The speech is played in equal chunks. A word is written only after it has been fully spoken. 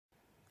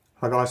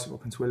Hi guys,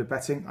 welcome to Wheel of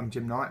Betting. I'm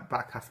Jim Knight,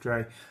 back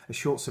after a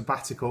short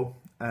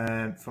sabbatical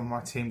from my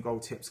team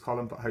goal tips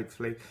column, but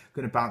hopefully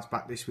going to bounce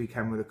back this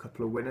weekend with a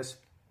couple of winners.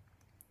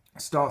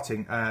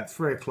 Starting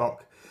 3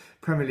 o'clock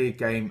Premier League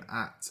game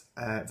at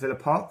Villa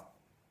Park.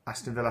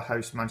 Aston Villa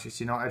host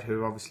Manchester United, who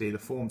are obviously the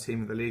form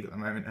team of the league at the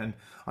moment, and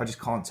I just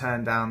can't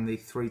turn down the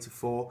 3-4.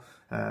 So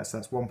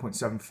that's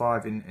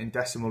 1.75 in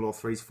decimal, or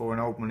 3-4 in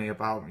old money,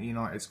 about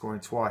United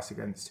scoring twice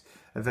against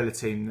a Villa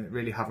team that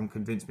really haven't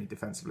convinced me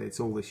defensively at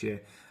all this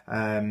year.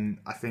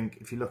 I think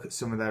if you look at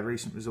some of their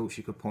recent results,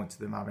 you could point to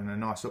them having a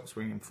nice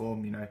upswing in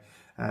form.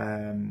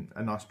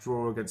 A nice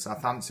draw against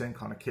Southampton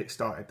kind of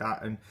kick-started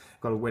that, and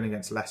got a win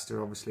against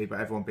Leicester, obviously, but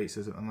everyone beats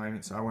us at the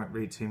moment, so I won't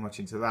read too much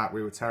into that.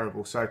 We were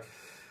terrible. So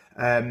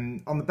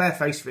on the bare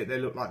face of it, they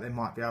look like they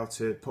might be able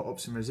to put up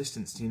some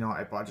resistance to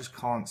United, but I just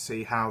can't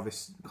see how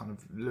this kind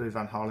of Louis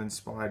van Gaal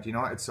inspired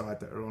United side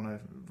that are on a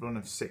run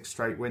of 6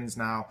 straight wins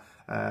now,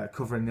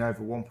 covering the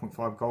over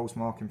 1.5 goals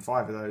mark in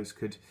 5 of those,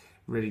 could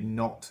really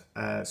not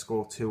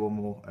score 2 or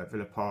more at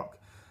Villa Park.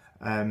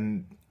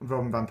 Robin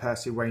van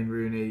Persie, Wayne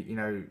Rooney,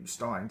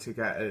 starting to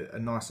get a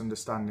nice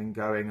understanding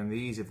going, and the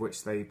ease of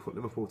which they put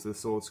Liverpool to the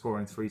sword,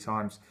 scoring 3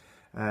 times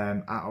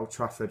at Old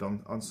Trafford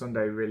on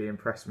Sunday really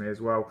impressed me as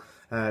well.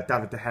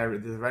 David De Gea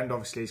at the other end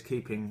obviously is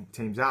keeping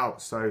teams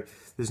out, so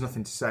there's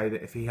nothing to say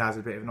that if he has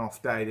a bit of an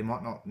off day, they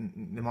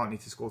might need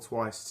to score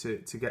twice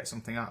to get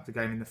something out of the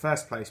game in the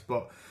first place.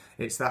 But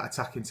it's that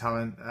attacking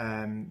talent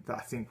that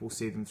I think will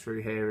see them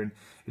through here. And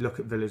you look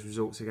at Villa's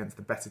results against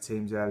the better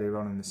teams earlier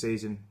on in the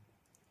season,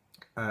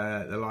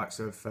 the likes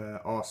of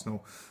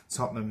Arsenal,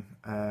 Tottenham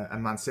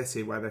and Man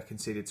City, where they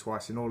conceded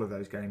twice in all of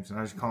those games, and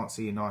I just can't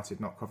see United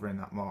not covering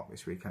that mark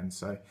this weekend.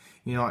 So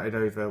United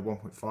over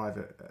 1.5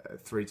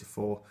 at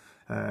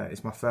 3-4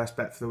 is my first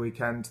bet for the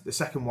weekend. The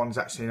second one is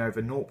actually an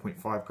over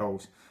 0.5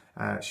 goals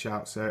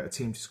shout, so a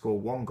team to score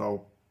 1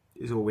 goal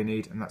is all we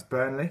need, and that's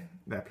Burnley.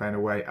 They're playing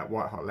away at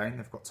White Hart Lane.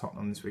 They've got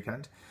Tottenham this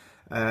weekend.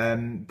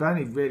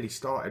 Burnley really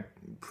started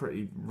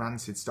pretty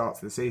rancid start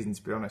to the season,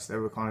 to be honest. They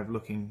were kind of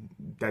looking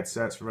dead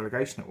certs for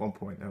relegation at one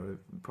point. They were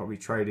probably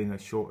trading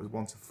as short as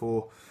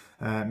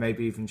 1-4,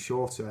 maybe even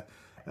shorter,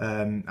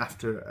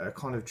 after a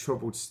kind of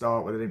troubled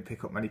start where they didn't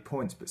pick up many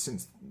points. But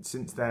since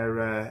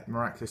their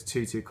miraculous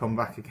 2-2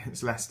 comeback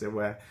against Leicester,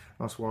 where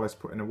Ross Wallace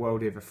put in a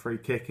worldie of a free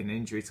kick in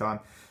injury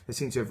time, they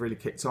seem to have really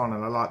kicked on.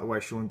 And I like the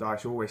way Sean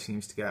Dyche always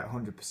seems to get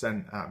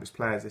 100% out of his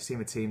players. They seem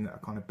a team that are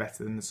kind of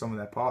better than the sum of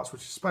their parts,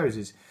 which I suppose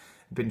is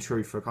been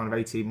true for kind of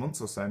 18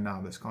 months or so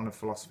now. This kind of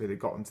philosophy that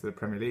got into the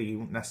Premier League, you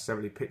wouldn't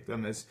necessarily pick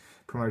them as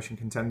promotion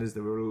contenders.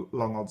 There were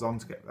long odds on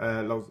to get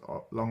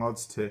long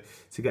odds to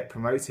get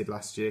promoted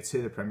last year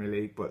to the Premier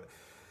League, but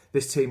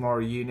this team are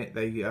a unit.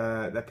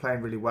 They're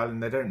playing really well,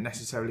 and they don't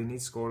necessarily need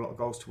to score a lot of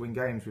goals to win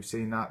games. We've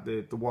seen that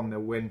the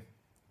 1-0 win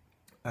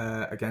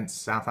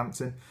against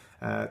Southampton,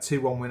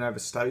 2-1 win over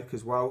Stoke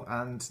as well,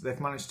 and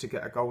they've managed to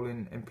get a goal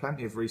in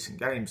plenty of recent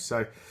games.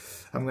 So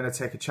I'm going to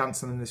take a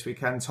chance on them this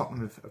weekend.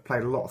 Tottenham have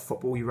played a lot of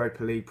football,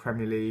 Europa League,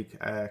 Premier League,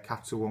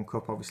 Capital One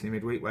Cup obviously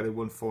midweek, where they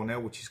won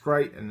 4-0, which is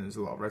great, and there's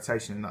a lot of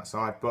rotation in that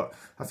side, but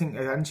I think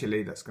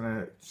eventually that's going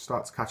to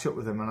start to catch up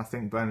with them, and I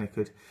think Burnley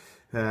could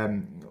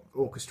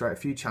orchestrate a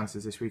few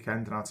chances this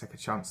weekend, and I'll take a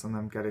chance on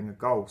them getting a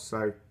goal.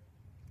 So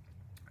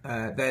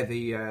they're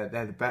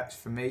the bets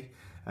for me.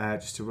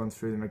 Just to run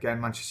through them again: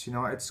 Manchester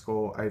United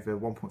score over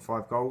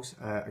 1.5 goals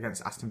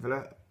against Aston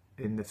Villa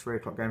in the 3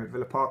 o'clock game at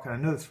Villa Park, and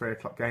another 3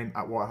 o'clock game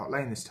at White Hart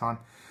Lane this time.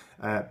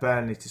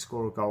 Burnley to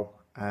score a goal,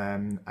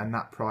 and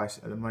that price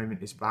at the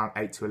moment is about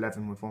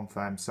 8-11 with one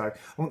firm. So I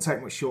won't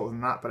take much shorter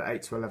than that, but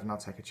at 8-11 I'll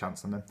take a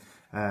chance on them.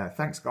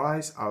 Thanks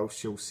guys, I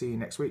shall see you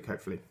next week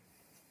hopefully.